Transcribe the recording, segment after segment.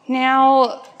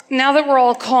Now that we're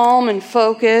all calm and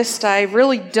focused, I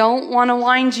really don't want to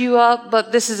wind you up,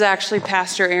 but this is actually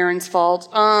Pastor Aaron's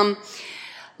fault.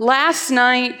 Last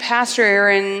night, Pastor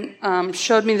Aaron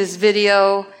showed me this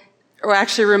video, or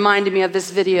actually reminded me of this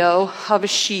video of a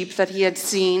sheep that he had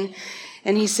seen,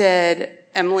 and he said,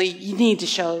 Emily, you need to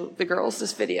show the girls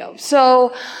this video.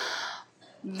 So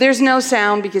there's no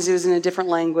sound because it was in a different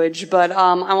language, but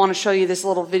I want to show you this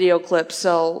little video clip,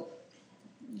 so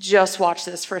just watch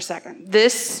this for a second.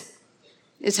 This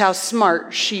is how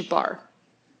smart sheep are.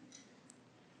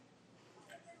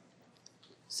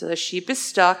 So the sheep is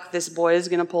stuck. This boy is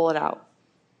going to pull it out.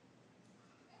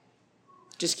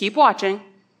 Just keep watching.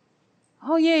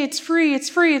 Oh, yay, it's free, it's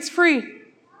free, it's free.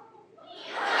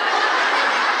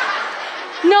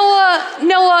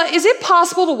 Noah, is it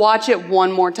possible to watch it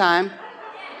one more time?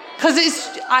 Because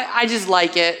I just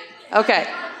like it. Okay.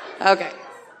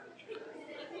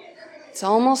 It's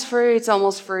almost free, it's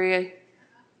almost free.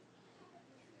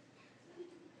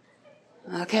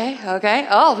 Okay.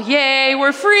 Oh, yay,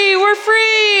 we're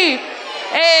free.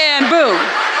 And boom.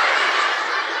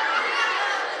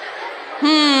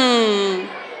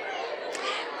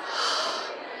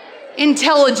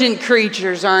 Intelligent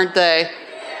creatures, aren't they?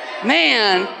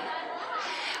 Man.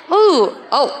 Ooh,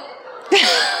 oh.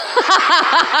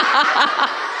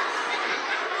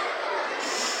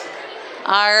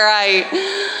 All right.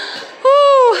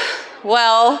 Whew.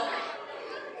 Well,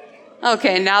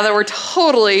 okay, now that we're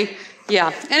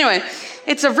anyway,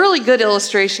 it's a really good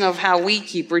illustration of how we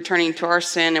keep returning to our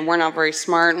sin, and we're not very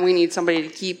smart, and we need somebody to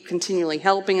keep continually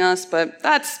helping us, but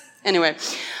anyway.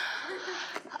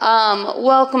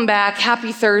 Welcome back.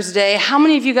 Happy Thursday. How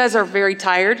many of you guys are very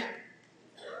tired?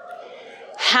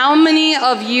 How many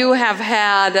of you have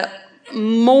had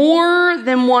more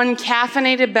than one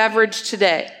caffeinated beverage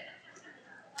today?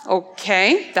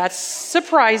 Okay, that's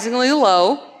surprisingly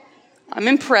low. I'm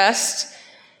impressed.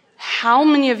 How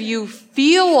many of you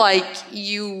feel like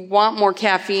you want more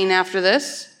caffeine after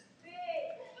this?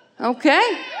 Okay.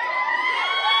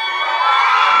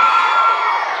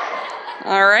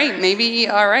 All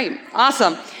right.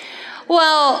 Awesome.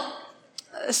 Well,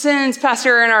 since Pastor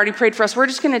Aaron already prayed for us, we're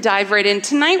just going to dive right in.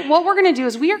 Tonight, what we're going to do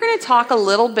is we are going to talk a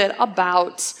little bit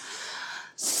about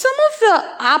some of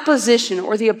the opposition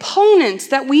or the opponents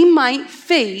that we might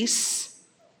face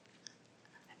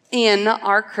in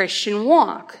our Christian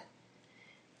walk.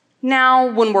 Now,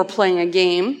 when we're playing a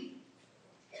game,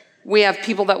 we have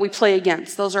people that we play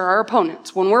against. Those are our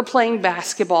opponents. When we're playing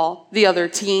basketball, the other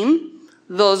team,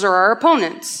 those are our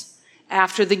opponents.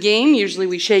 After the game, usually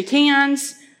we shake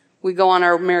hands, we go on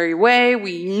our merry way.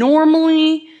 We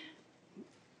normally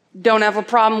don't have a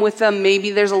problem with them.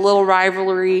 Maybe there's a little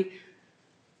rivalry,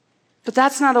 but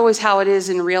that's not always how it is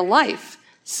in real life.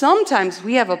 Sometimes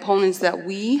we have opponents that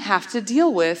we have to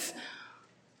deal with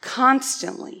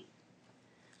constantly.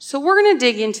 So we're going to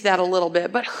dig into that a little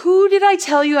bit. But who did I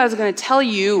tell you I was going to tell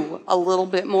you a little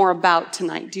bit more about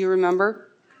tonight? Do you remember?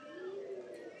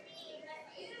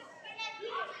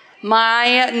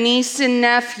 My niece and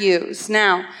nephews.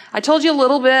 Now, I told you a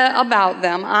little bit about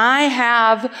them. I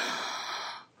have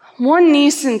one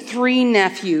niece and 3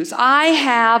 nephews. I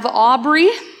have Aubrey,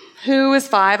 who is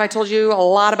 5. I told you a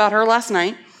lot about her last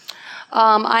night.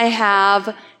 I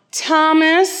have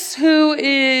Thomas, who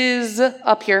is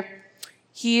up here.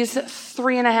 He's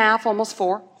 3.5, almost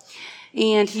 4,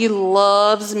 and he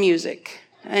loves music,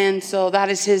 and so that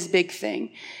is his big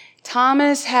thing.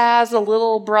 Thomas has a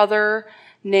little brother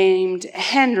named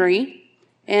Henry,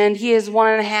 and he is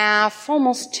 1.5,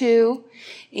 almost 2,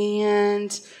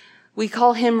 and we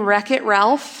call him Wreck-It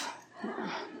Ralph,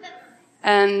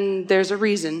 and there's a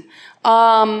reason.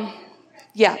 And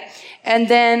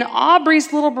then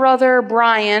Aubrey's little brother,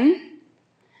 Brian,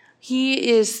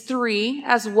 he is 3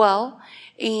 as well.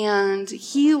 And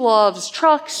he loves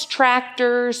trucks,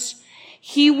 tractors.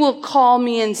 He will call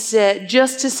me and say,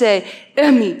 just to say,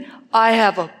 Emmy, I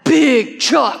have a big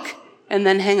truck, and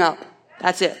then hang up.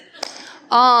 That's it.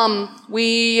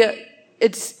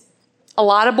 It's a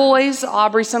lot of boys.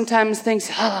 Aubrey sometimes thinks,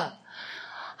 I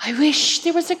wish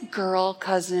there was a girl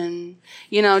cousin,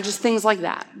 just things like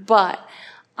that. But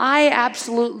I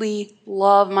absolutely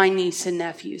love my niece and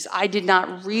nephews. I did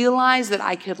not realize that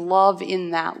I could love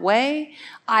in that way.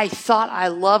 I thought I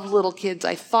loved little kids.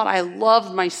 I thought I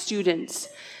loved my students.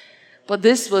 But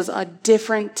this was a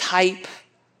different type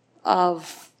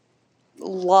of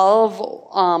love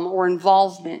or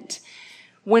involvement.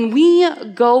 When we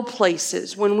go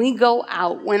places, when we go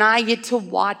out, when I get to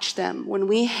watch them, when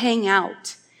we hang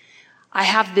out, I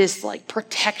have this like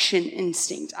protection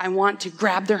instinct. I want to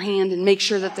grab their hand and make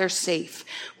sure that they're safe.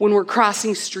 When we're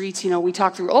crossing streets, we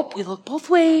talk through, we look both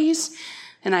ways.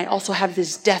 And I also have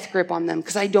this death grip on them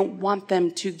because I don't want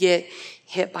them to get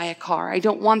hit by a car. I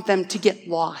don't want them to get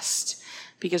lost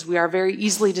because we are very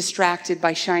easily distracted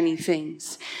by shiny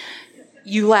things.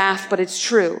 You laugh, but it's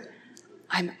true.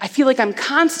 I feel like I'm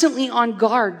constantly on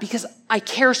guard because I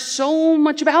care so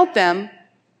much about them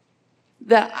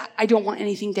that I don't want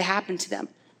anything to happen to them.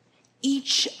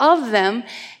 Each of them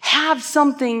have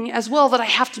something as well that I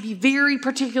have to be very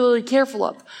particularly careful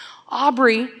of.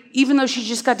 Aubrey, even though she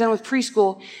just got done with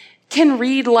preschool, can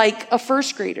read like a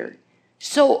first grader.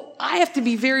 So I have to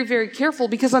be very, very careful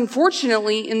because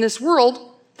unfortunately in this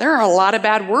world, there are a lot of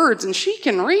bad words and she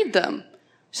can read them.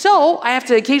 So I have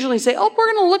to occasionally say, we're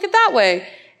going to look at that way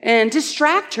and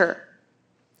distract her.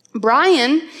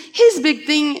 Brian, his big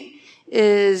thing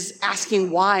is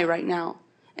asking why right now.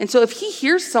 And so if he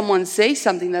hears someone say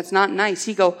something that's not nice,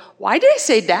 he go, why did I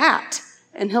say that?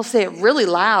 And he'll say it really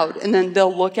loud. And then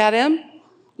they'll look at him.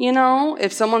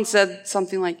 If someone said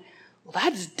something like, well,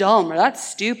 that's dumb or that's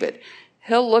stupid,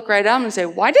 he'll look right at him and say,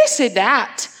 why did I say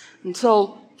that? And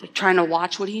so they're trying to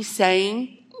watch what he's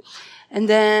saying. And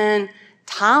then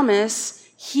Thomas,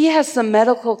 he has some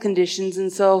medical conditions.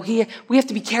 And so we have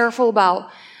to be careful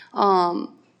about,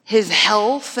 his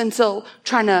health, and so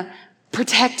trying to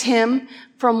protect him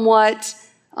from what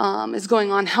is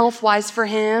going on health-wise for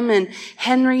him. And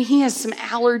Henry, he has some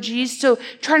allergies, so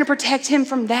trying to protect him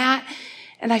from that.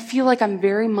 And I feel like I'm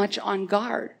very much on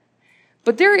guard.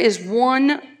 But there is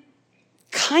one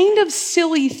kind of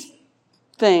silly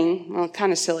thing,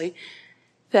 kind of silly,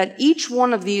 that each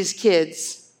one of these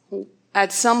kids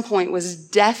at some point was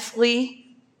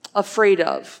deathly afraid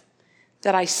of,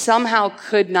 that I somehow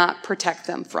could not protect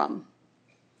them from.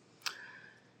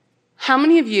 How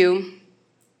many of you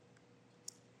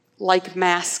like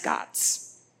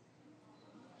mascots?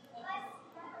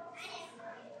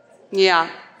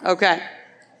 Yeah, okay.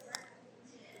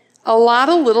 A lot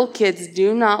of little kids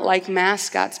do not like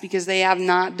mascots because they have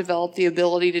not developed the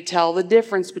ability to tell the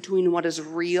difference between what is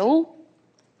real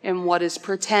and what is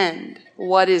pretend,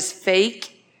 what is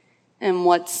fake and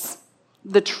what's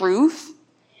the truth.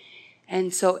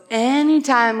 And so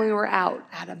anytime we were out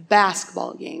at a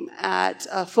basketball game, at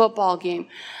a football game,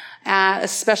 at a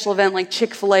special event like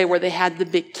Chick-fil-A where they had the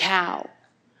big cow,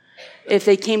 if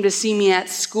they came to see me at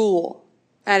school,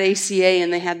 at ACA,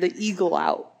 and they had the eagle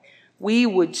out, we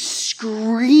would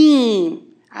scream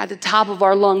at the top of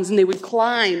our lungs, and they would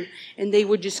climb, and they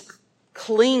would just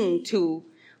cling to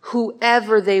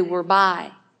whoever they were by.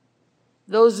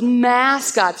 Those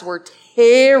mascots were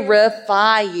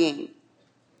terrifying.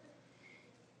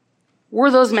 Were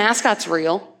those mascots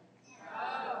real?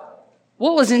 No.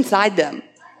 What was inside them?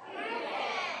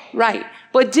 Right.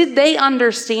 But did they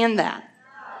understand that?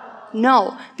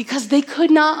 No, because they could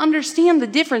not understand the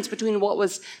difference between what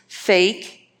was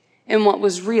fake and what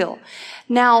was real.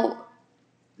 Now,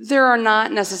 there are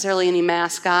not necessarily any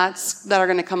mascots that are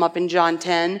going to come up in John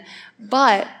 10,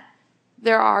 but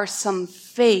there are some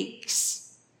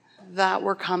fakes that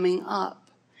were coming up.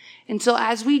 And so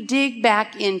as we dig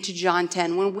back into John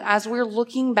 10, as we're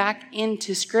looking back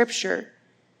into Scripture,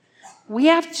 we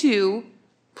have to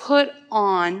put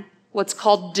on what's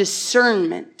called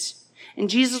discernment. And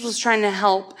Jesus was trying to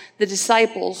help the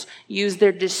disciples use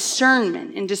their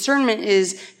discernment. And discernment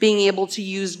is being able to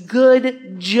use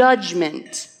good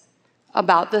judgment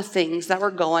about the things that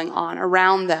were going on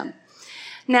around them.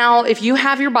 Now, if you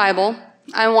have your Bible,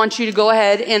 I want you to go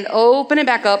ahead and open it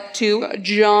back up to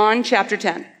John chapter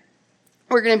 10.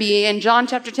 We're going to be in John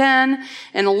chapter 10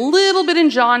 and a little bit in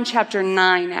John chapter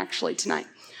 9 actually tonight.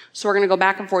 So we're going to go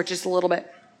back and forth just a little bit.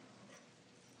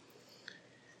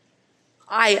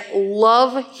 I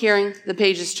love hearing the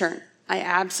pages turn. I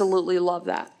absolutely love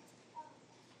that.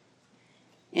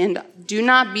 And do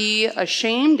not be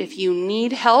ashamed if you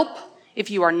need help.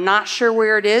 If you are not sure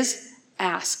where it is,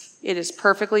 ask. It is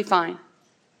perfectly fine.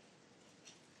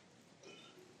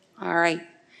 All right.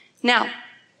 Now,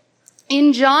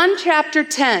 in John chapter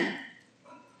 10,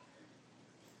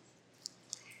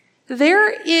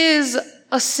 there is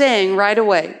a saying right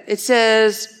away. It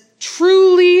says,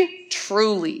 truly,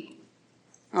 truly.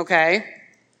 Okay.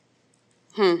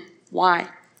 Why?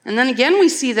 And then again we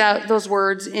see those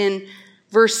words in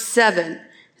verse 7.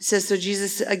 It says, so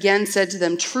Jesus again said to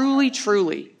them, truly,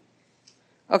 truly.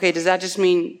 Okay, does that just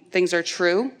mean things are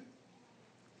true?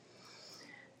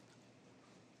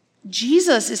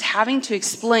 Jesus is having to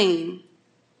explain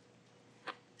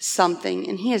something,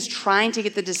 and he is trying to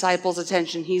get the disciples'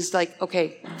 attention. He's like,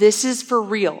 okay, this is for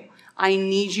real. I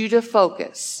need you to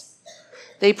focus.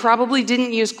 They probably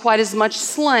didn't use quite as much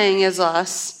slang as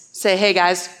us. Say, hey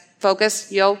guys,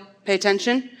 focus, yo, pay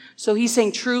attention. So he's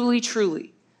saying, truly,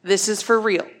 truly, this is for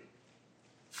real.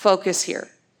 Focus here.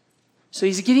 So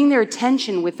he's getting their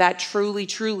attention with that truly,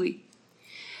 truly.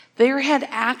 There had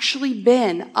actually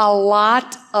been a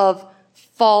lot of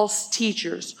false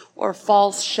teachers or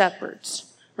false shepherds.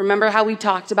 Remember how we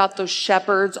talked about those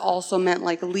shepherds also meant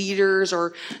like leaders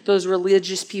or those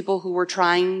religious people who were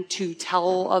trying to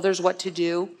tell others what to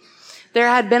do? There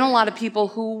had been a lot of people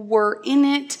who were in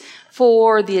it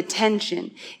for the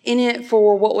attention, in it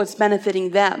for what was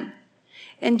benefiting them.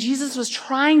 And Jesus was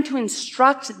trying to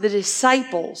instruct the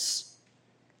disciples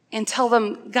and tell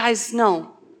them, guys,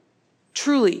 no,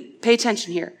 truly, pay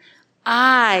attention here.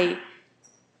 I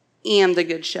am the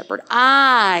good shepherd.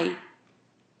 I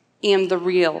am the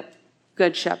real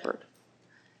good shepherd.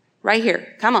 Right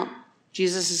here, come on.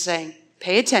 Jesus is saying,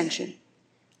 pay attention.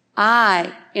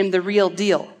 I am the real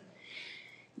deal.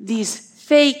 These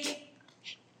fake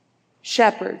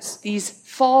shepherds, these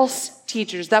false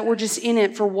teachers that were just in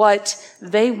it for what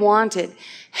they wanted,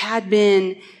 had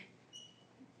been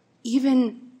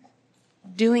even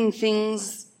doing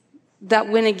things that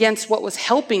went against what was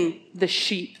helping the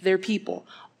sheep, their people.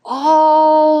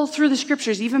 All through the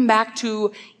scriptures, even back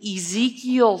to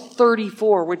Ezekiel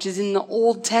 34, which is in the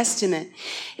Old Testament,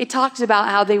 it talks about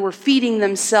how they were feeding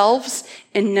themselves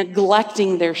and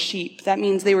neglecting their sheep. That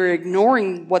means they were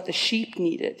ignoring what the sheep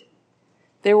needed.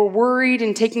 They were worried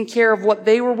and taking care of what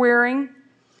they were wearing,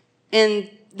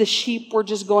 and the sheep were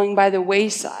just going by the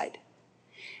wayside.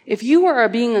 If you are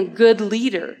being a good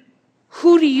leader,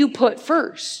 who do you put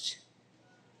first?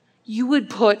 You would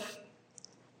put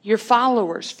your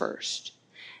followers first.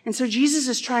 And so Jesus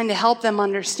is trying to help them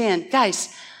understand,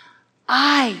 guys,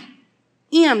 I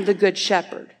am the good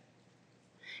shepherd.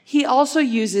 He also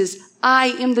uses, I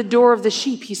am the door of the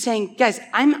sheep. He's saying, guys,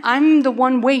 I'm the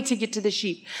one way to get to the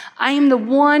sheep. I am the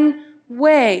one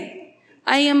way.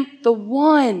 I am the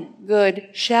one good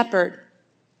shepherd.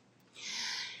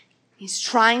 He's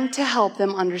trying to help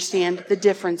them understand the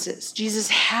differences. Jesus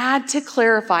had to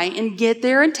clarify and get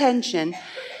their attention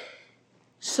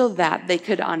so that they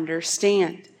could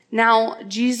understand. Now,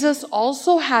 Jesus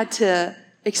also had to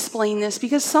explain this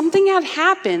because something had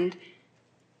happened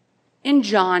in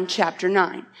John chapter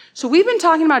 9. So we've been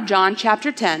talking about John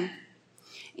chapter 10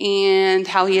 and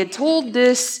how he had told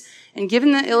this and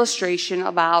given the illustration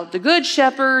about the good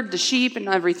shepherd, the sheep, and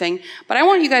everything. But I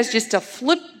want you guys just to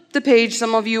flip the page,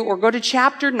 some of you, or go to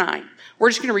chapter 9. We're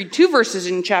just going to read 2 verses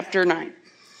in chapter 9.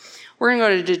 We're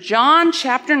going to go to John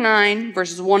chapter 9,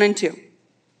 verses 1 and 2.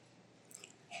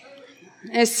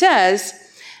 It says,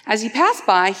 as he passed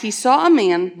by, he saw a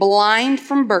man blind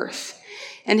from birth,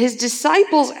 and his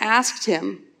disciples asked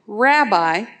him,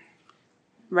 Rabbi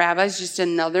is just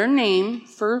another name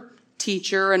for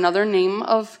teacher, another name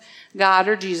of God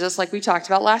or Jesus, like we talked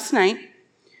about last night.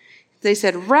 They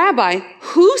said, Rabbi,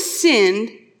 who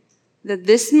sinned that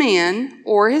this man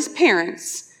or his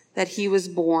parents, that he was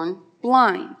born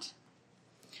blind?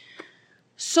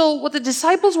 So what the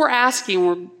disciples were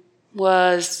asking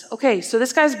was, okay, so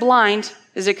this guy's blind.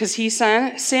 Is it because he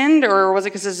sinned, or was it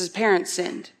because his parents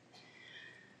sinned?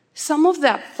 Some of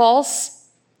that false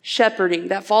shepherding,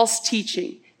 that false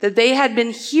teaching that they had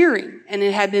been hearing, and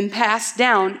it had been passed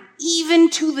down even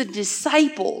to the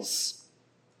disciples,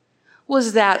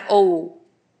 was that, oh,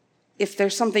 if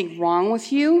there's something wrong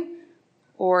with you,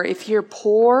 or if you're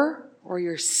poor, or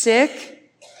you're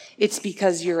sick, it's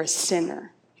because you're a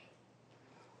sinner.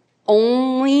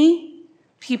 Only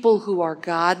people who are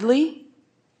godly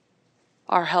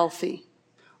are healthy.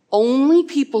 Only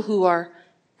people who are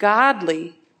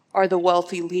godly are the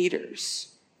wealthy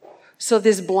leaders. So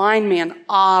this blind man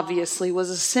obviously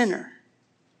was a sinner.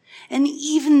 And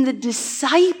even the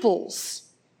disciples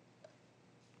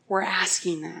were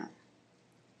asking that.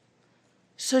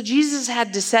 So Jesus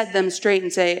had to set them straight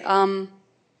and say,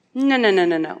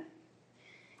 no.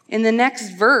 In the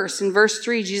next verse, in verse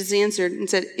 3, Jesus answered and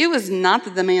said, it was not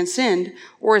that the man sinned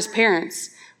or his parents,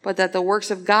 but that the works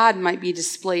of God might be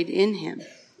displayed in him.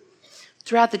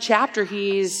 Throughout the chapter,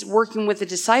 he's working with the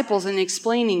disciples and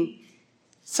explaining,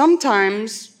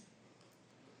 sometimes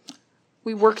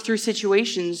we work through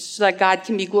situations so that God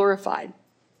can be glorified.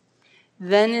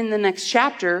 Then in the next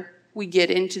chapter, we get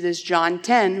into this John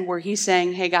 10, where he's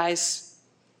saying, hey guys,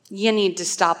 you need to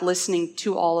stop listening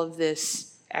to all of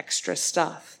this extra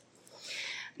stuff.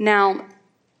 Now,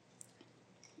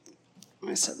 let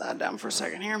me set that down for a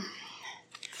second here.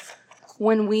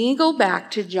 When we go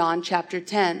back to John chapter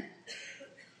 10,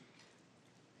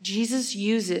 Jesus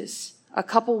uses a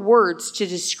couple words to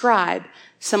describe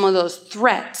some of those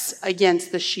threats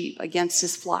against the sheep, against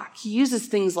his flock. He uses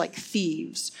things like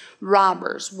thieves,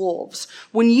 robbers, wolves.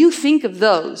 When you think of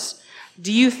those,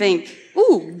 do you think,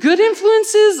 ooh, good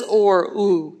influences, or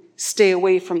ooh, stay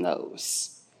away from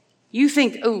those? You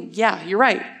think, oh, yeah, you're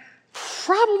right.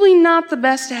 Probably not the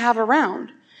best to have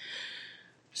around.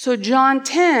 So John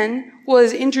 10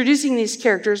 was introducing these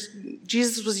characters.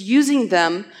 Jesus was using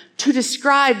them to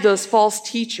describe those false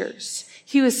teachers.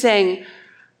 He was saying,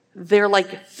 they're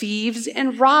like thieves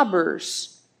and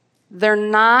robbers. They're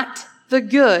not the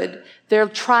good. They're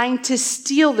trying to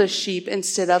steal the sheep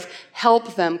instead of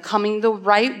help them, coming the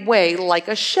right way like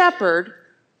a shepherd.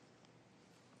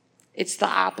 It's the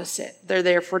opposite. They're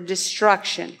there for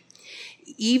destruction.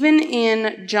 Even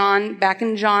in John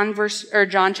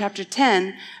chapter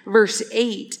 10, verse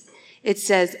 8, it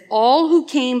says, all who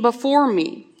came before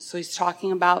me. So he's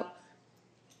talking about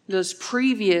those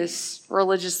previous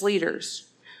religious leaders.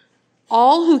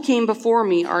 All who came before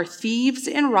me are thieves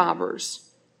and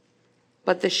robbers,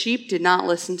 but the sheep did not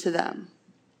listen to them.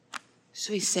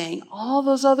 So he's saying all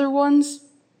those other ones,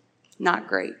 not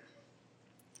great.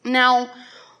 Now,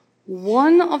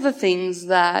 one of the things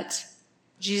that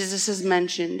Jesus has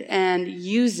mentioned and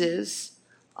uses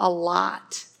a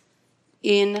lot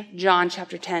in John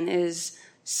chapter 10 is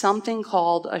something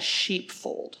called a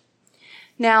sheepfold.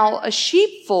 Now, a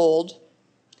sheepfold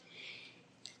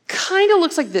kind of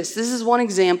looks like this. This is one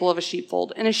example of a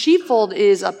sheepfold. And a sheepfold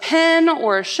is a pen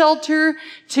or a shelter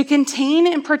to contain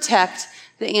and protect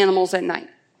the animals at night.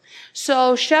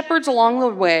 So shepherds along the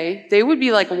way, they would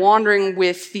be like wandering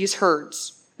with these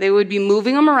herds. They would be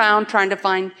moving them around, trying to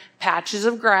find patches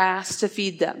of grass to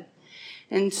feed them.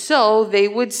 And so they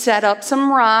would set up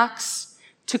some rocks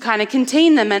to kind of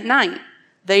contain them at night.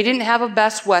 They didn't have a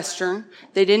Best Western.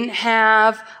 They didn't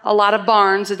have a lot of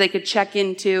barns that they could check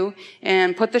into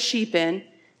and put the sheep in.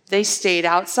 They stayed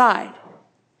outside.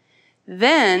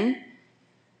 Then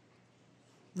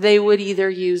they would either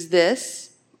use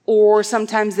this, or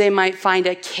sometimes they might find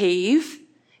a cave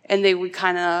and they would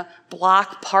kind of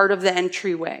block part of the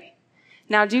entryway.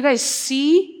 Now, do you guys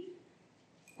see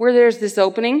where there's this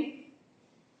opening?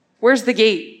 Where's the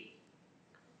gate?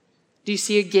 Do you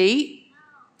see a gate?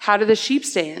 How do the sheep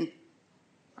stay in?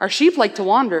 Our sheep like to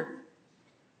wander.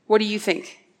 What do you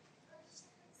think?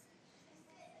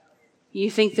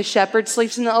 You think the shepherd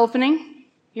sleeps in the opening?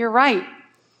 You're right.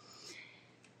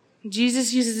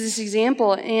 Jesus uses this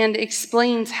example and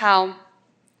explains how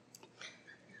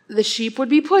the sheep would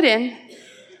be put in,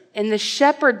 and the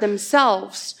shepherd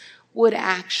themselves would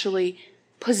actually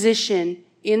position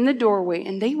in the doorway,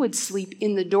 and they would sleep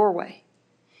in the doorway.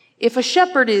 If a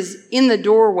shepherd is in the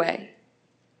doorway,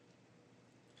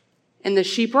 and the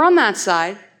sheep are on that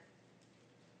side,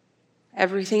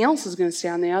 everything else is going to stay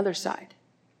on the other side.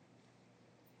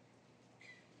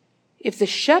 If the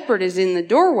shepherd is in the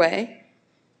doorway,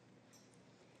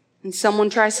 and someone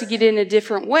tries to get in a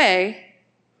different way,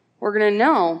 we're going to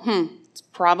know, it's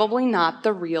probably not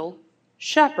the real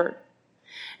shepherd.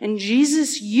 And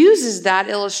Jesus uses that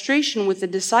illustration with the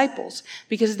disciples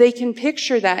because they can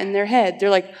picture that in their head. They're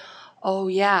like, oh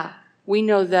yeah, we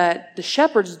know that the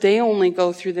shepherds, they only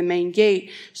go through the main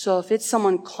gate. So if it's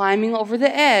someone climbing over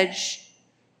the edge,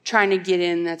 trying to get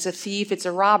in, that's a thief, it's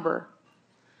a robber.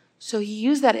 So he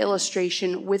used that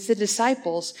illustration with the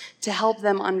disciples to help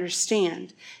them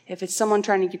understand. If it's someone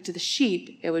trying to get to the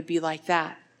sheep, it would be like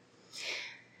that.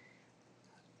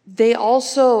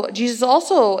 Jesus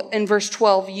also, in verse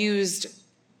 12, used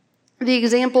the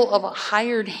example of a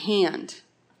hired hand.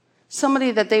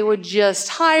 Somebody that they would just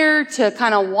hire to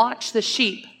kind of watch the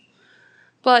sheep.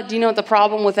 But do you know what the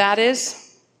problem with that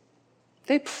is?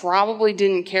 They probably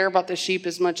didn't care about the sheep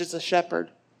as much as a shepherd.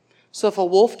 So if a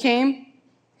wolf came,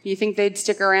 you think they'd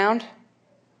stick around?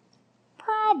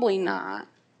 Probably not.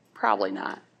 Probably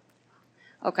not.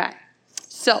 Okay.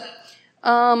 So,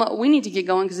 we need to get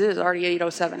going because it is already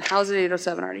 8:07. How's it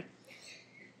 8:07 already?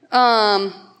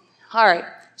 All right.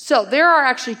 So there are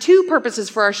actually two purposes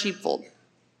for our sheepfold.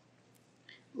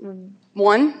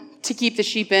 One, to keep the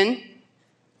sheep in.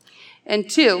 And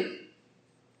two,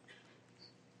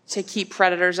 to keep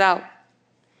predators out.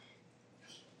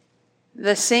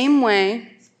 The same way,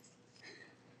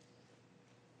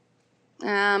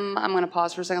 I'm going to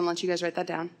pause for a second and let you guys write that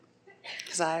down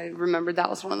because I remembered that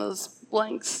was one of those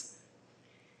blanks.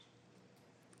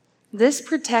 This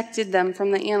protected them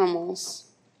from the animals.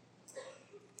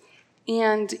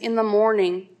 And in the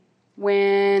morning,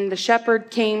 when the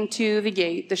shepherd came to the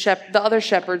gate, the other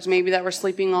shepherds maybe that were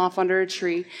sleeping off under a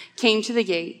tree came to the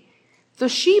gate. The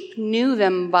sheep knew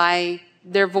them by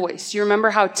their voice. You remember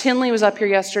how Tinley was up here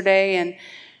yesterday and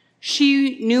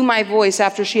She knew my voice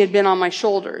after she had been on my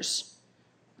shoulders.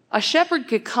 A shepherd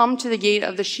could come to the gate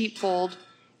of the sheepfold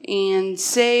and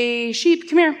say, "Sheep,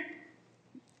 come here."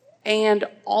 And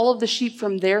all of the sheep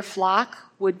from their flock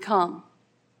would come.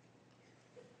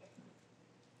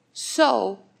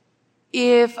 So,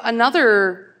 if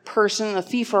another person, a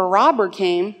thief or a robber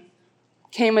came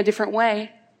a different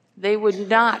way, they would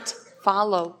not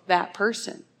follow that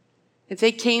person. If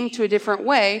they came to a different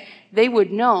way, they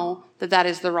would know that that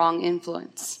is the wrong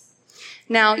influence.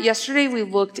 Now, yesterday we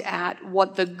looked at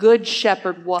what the good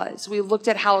shepherd was. We looked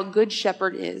at how a good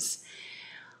shepherd is.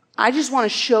 I just want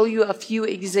to show you a few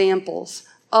examples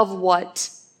of what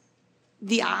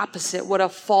the opposite, what a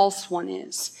false one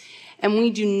is. And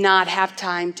we do not have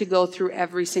time to go through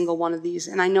every single one of these.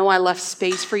 And I know I left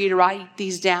space for you to write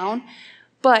these down,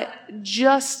 but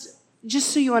just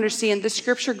so you understand, the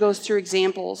scripture goes through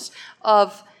examples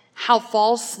of how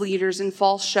false leaders and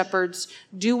false shepherds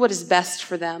do what is best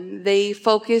for them. They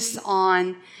focus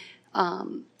on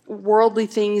worldly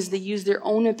things. They use their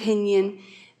own opinion.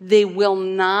 They will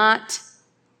not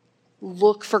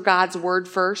look for God's word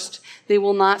first. They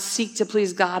will not seek to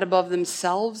please God above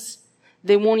themselves.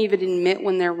 They won't even admit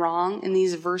when they're wrong, and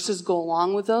these verses go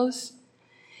along with those.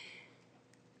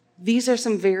 These are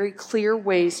some very clear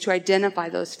ways to identify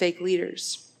those fake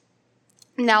leaders.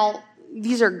 Now,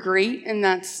 these are great, and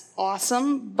that's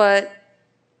awesome, but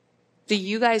do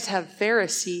you guys have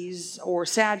Pharisees or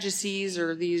Sadducees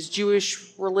or these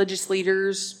Jewish religious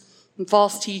leaders and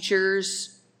false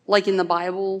teachers, like in the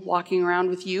Bible, walking around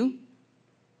with you?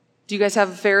 Do you guys have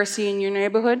a Pharisee in your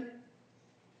neighborhood?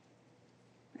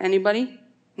 Anybody?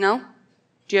 No?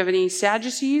 Do you have any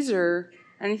Sadducees or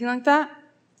anything like that?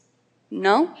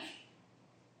 No?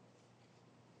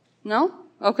 No?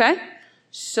 Okay.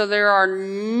 So there are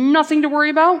nothing to worry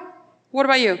about? What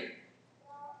about you?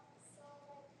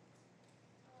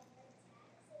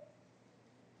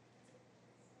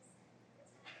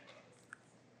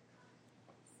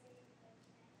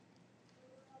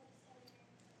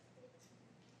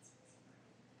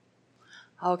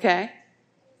 Okay.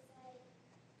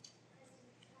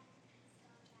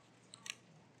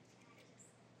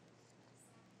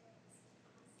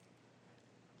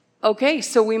 Okay,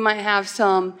 so we might have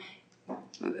some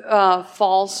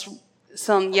false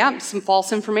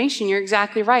information. You're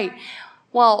exactly right.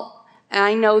 Well,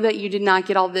 I know that you did not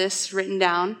get all this written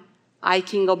down. I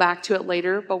can go back to it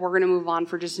later, but we're going to move on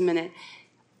for just a minute.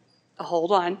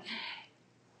 Hold on.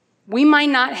 We might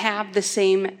not have the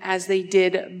same as they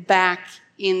did back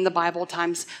in the Bible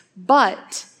times,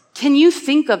 but can you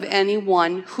think of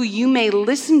anyone who you may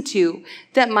listen to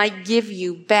that might give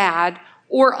you bad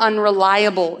or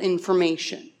unreliable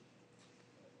information?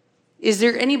 Is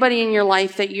there anybody in your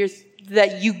life that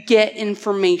you get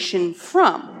information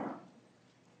from?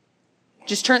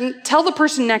 Just tell the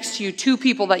person next to you 2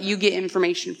 people that you get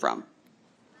information from.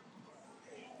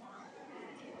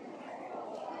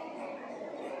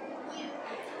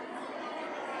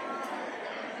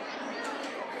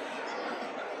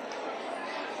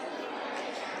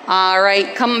 All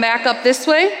right, come back up this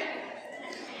way.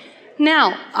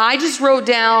 Now, I just wrote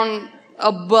down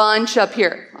a bunch up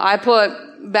here. I put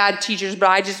bad teachers, but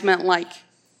I just meant like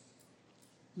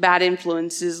bad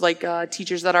influences, like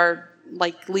teachers that are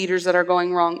like leaders that are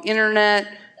going wrong. Internet,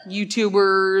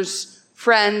 YouTubers,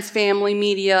 friends, family,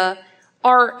 media.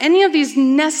 Are any of these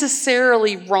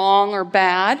necessarily wrong or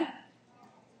bad?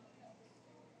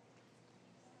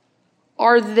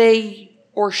 Are they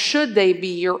or should they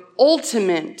be your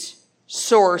ultimate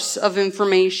source of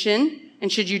information?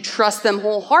 And should you trust them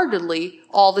wholeheartedly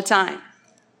all the time?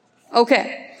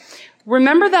 Okay.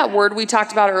 Remember that word we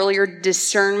talked about earlier,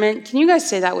 discernment? Can you guys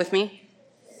say that with me?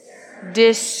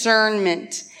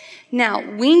 Discernment. Now,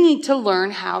 we need to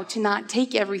learn how to not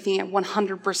take everything at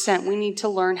 100%. We need to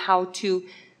learn how to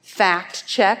fact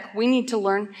check. We need to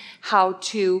learn how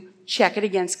to check it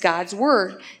against God's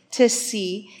word to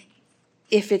see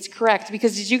if it's correct.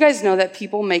 Because did you guys know that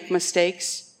people make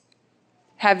mistakes?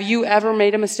 Have you ever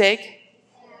made a mistake?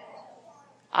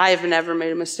 I have never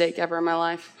made a mistake ever in my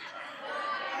life.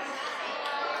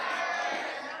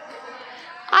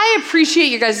 I appreciate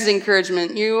you guys'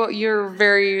 encouragement. You're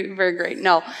very, very great.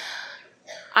 No,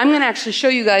 I'm going to actually show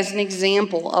you guys an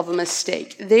example of a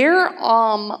mistake. There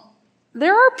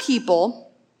are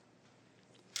people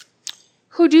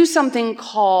who do something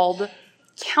called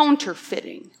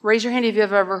counterfeiting. Raise your hand if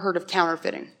you've ever heard of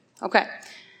counterfeiting. Okay.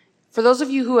 For those of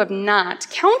you who have not,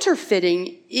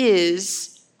 counterfeiting is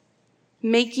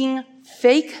making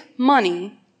fake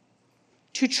money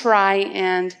to try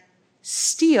and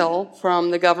steal from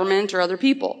the government or other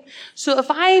people. So if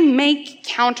I make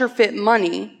counterfeit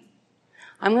money,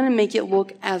 I'm going to make it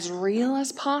look as real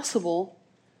as possible,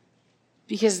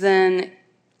 because then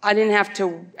I didn't have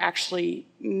to actually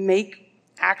make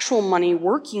actual money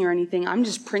working or anything. I'm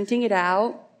just printing it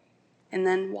out, and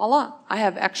then voila, I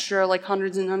have extra like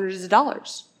hundreds and hundreds of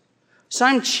dollars. So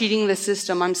I'm cheating the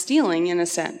system. I'm stealing in a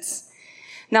sense.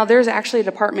 Now, there's actually a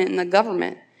department in the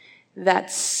government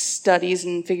that studies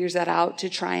and figures that out to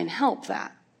try and help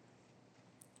that.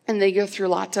 And they go through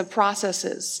lots of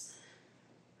processes.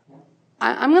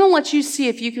 I'm going to let you see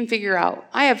if you can figure out.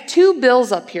 I have 2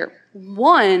 bills up here.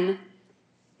 One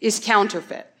is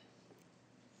counterfeit.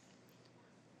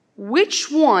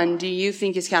 Which one do you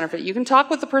think is counterfeit? You can talk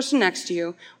with the person next to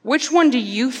you. Which one do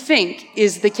you think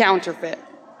is the counterfeit?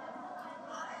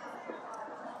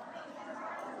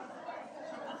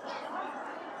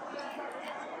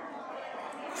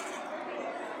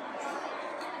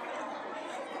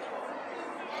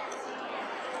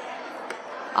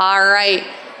 All right.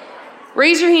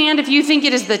 Raise your hand if you think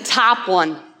it is the top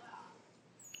one.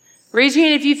 Raise your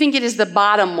hand if you think it is the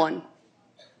bottom one.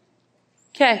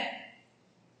 Okay.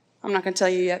 I'm not going to tell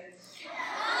you yet.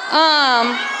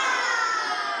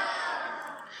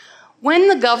 When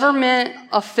the government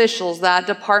officials, that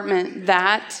department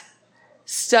that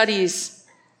studies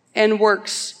and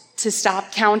works to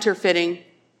stop counterfeiting,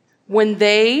 when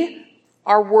they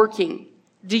are working,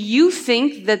 do you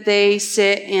think that they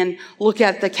sit and look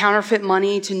at the counterfeit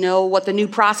money to know what the new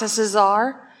processes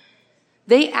are?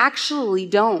 They actually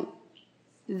don't.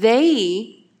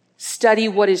 They study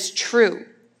what is true.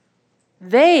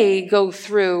 They go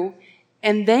through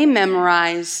and they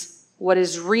memorize what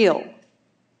is real.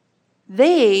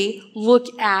 They look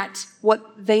at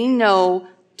what they know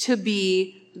to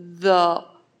be the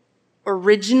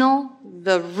original,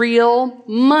 the real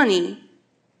money.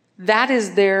 That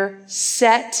is their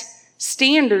set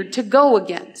standard to go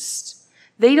against.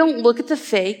 They don't look at the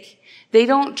fake. They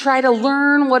don't try to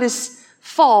learn what is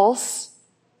false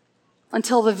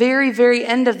until the very, very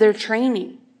end of their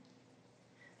training.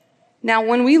 Now,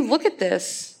 when we look at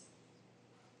this,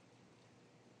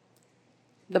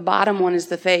 the bottom one is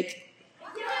the fake.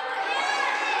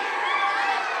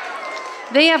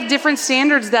 They have different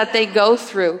standards that they go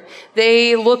through.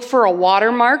 They look for a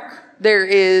watermark. There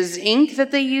is ink that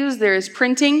they use. There is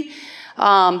printing.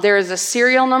 There is a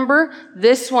serial number.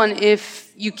 This one,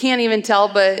 if you can't even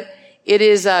tell, but it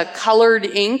is a colored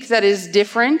ink that is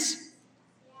different.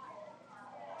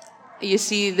 You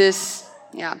see this?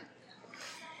 Yeah.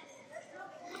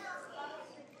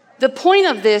 The point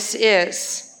of this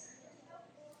is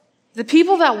the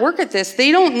people that work at this,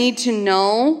 they don't need to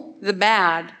know the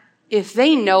bad if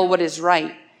they know what is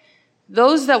right.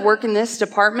 Those that work in this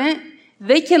department,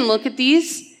 they can look at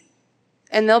these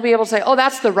and they'll be able to say, oh,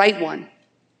 that's the right one.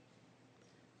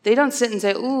 They don't sit and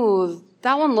say, ooh,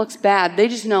 that one looks bad. They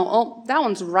just know, oh, that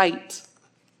one's right.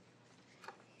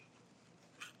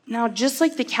 Now, just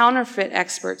like the counterfeit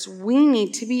experts, we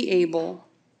need to be able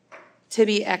to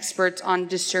be experts on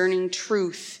discerning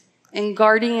truth and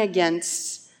guarding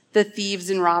against the thieves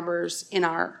and robbers in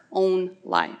our own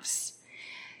lives.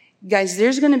 Guys,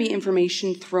 there's going to be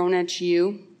information thrown at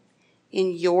you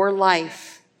in your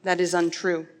life that is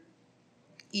untrue,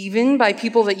 even by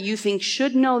people that you think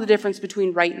should know the difference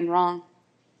between right and wrong.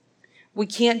 We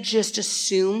can't just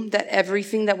assume that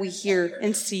everything that we hear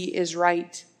and see is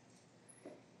right.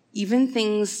 Even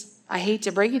things, I hate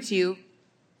to break it to you,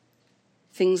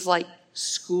 things like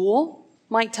school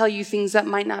might tell you things that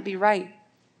might not be right.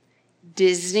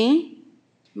 Disney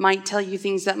might tell you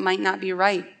things that might not be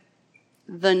right.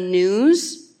 The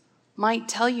news might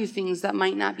tell you things that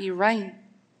might not be right.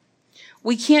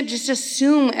 We can't just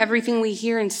assume everything we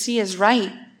hear and see is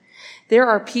right. There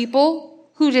are people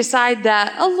who decide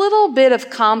that a little bit of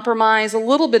compromise, a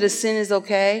little bit of sin is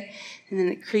okay, and then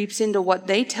it creeps into what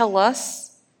they tell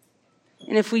us.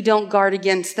 And if we don't guard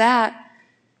against that,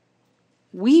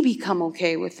 we become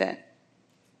okay with it.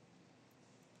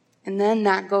 And then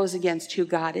that goes against who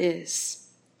God is.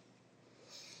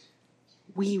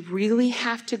 We really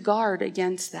have to guard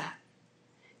against that.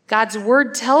 God's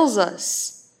word tells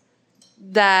us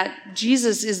that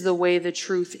Jesus is the way, the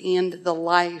truth, and the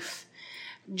life.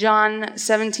 John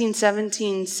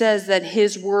 17:17 says that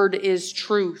his word is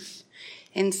truth.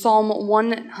 In Psalm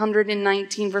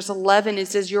 119, verse 11, it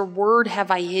says, your word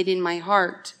have I hid in my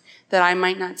heart, that I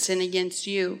might not sin against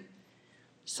you.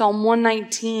 Psalm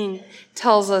 119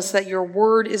 tells us that your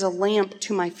word is a lamp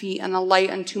to my feet and a light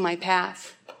unto my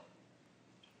path.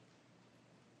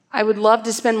 I would love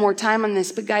to spend more time on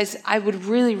this, but guys, I would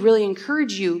really, really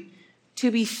encourage you to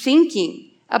be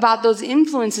thinking about those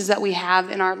influences that we have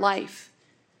in our life.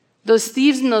 Those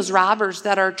thieves and those robbers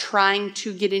that are trying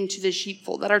to get into the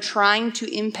sheepfold, that are trying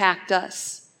to impact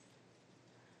us.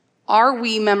 Are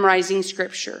we memorizing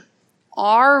Scripture?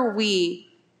 Are we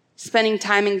spending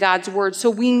time in God's Word so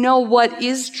we know what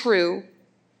is true,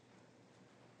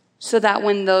 so that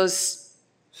when those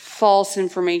false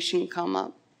information come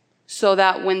up, so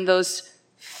that when those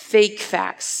fake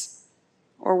facts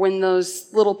or when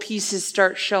those little pieces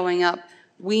start showing up,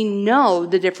 we know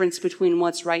the difference between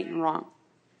what's right and wrong?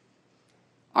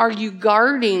 Are you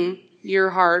guarding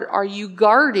your heart? Are you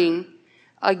guarding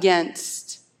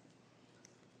against?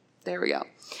 There we go.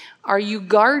 Are you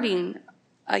guarding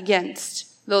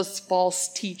against those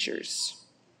false teachers?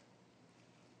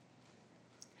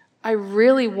 I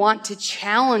really want to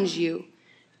challenge you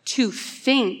to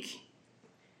think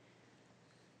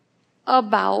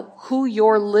about who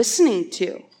you're listening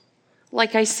to.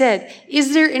 Like I said,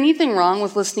 is there anything wrong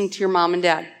with listening to your mom and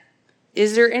dad?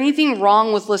 Is there anything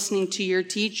wrong with listening to your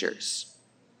teachers?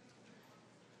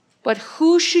 But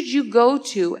who should you go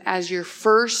to as your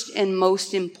first and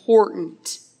most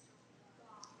important?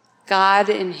 God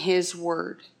and His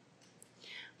Word.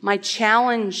 My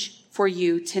challenge for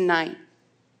you tonight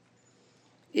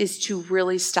is to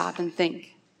really stop and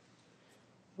think.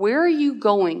 Where are you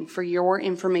going for your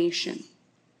information?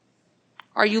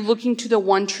 Are you looking to the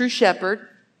one true shepherd?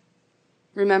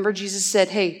 Remember, Jesus said,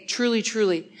 hey, truly,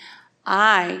 truly,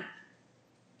 I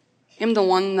am the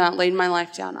one that laid my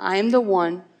life down. I am the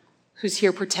one who's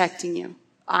here protecting you.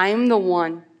 I am the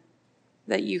one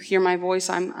that you hear my voice.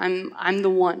 I'm the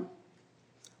one.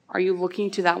 Are you looking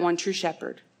to that one true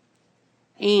shepherd?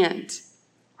 And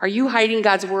are you hiding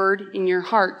God's Word in your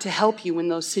heart to help you when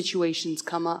those situations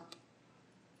come up?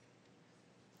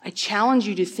 I challenge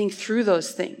you to think through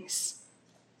those things.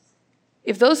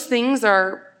 If those things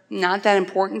are not that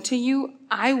important to you,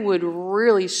 I would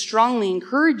really strongly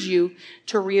encourage you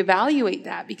to reevaluate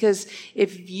that, because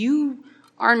if you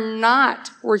are not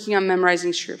working on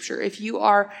memorizing Scripture, if you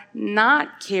are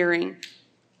not caring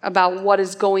about what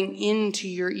is going into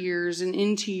your ears and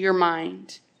into your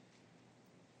mind,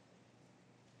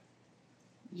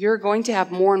 you're going to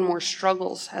have more and more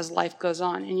struggles as life goes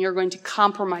on, and you're going to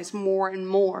compromise more and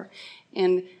more,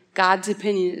 and God's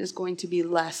opinion is going to be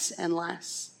less and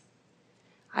less.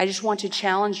 I just want to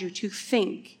challenge you to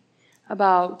think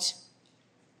about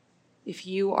if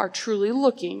you are truly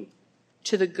looking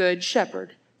to the Good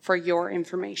Shepherd for your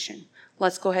information.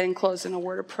 Let's go ahead and close in a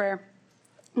word of prayer.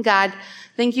 God,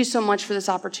 thank you so much for this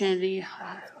opportunity.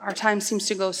 Our time seems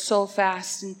to go so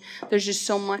fast, and there's just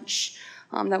so much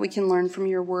that we can learn from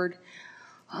your word.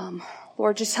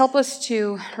 Lord, just help us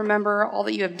to remember all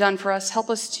that you have done for us. Help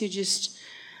us to just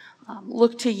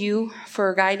look to you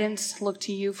for guidance, look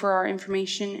to you for our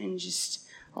information, and just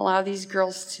allow these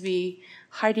girls to be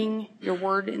hiding your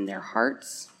word in their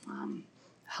hearts.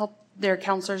 Help their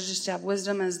counselors just to have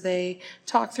wisdom as they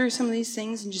talk through some of these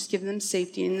things, and just give them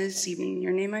safety in this evening. In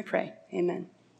your name I pray. Amen.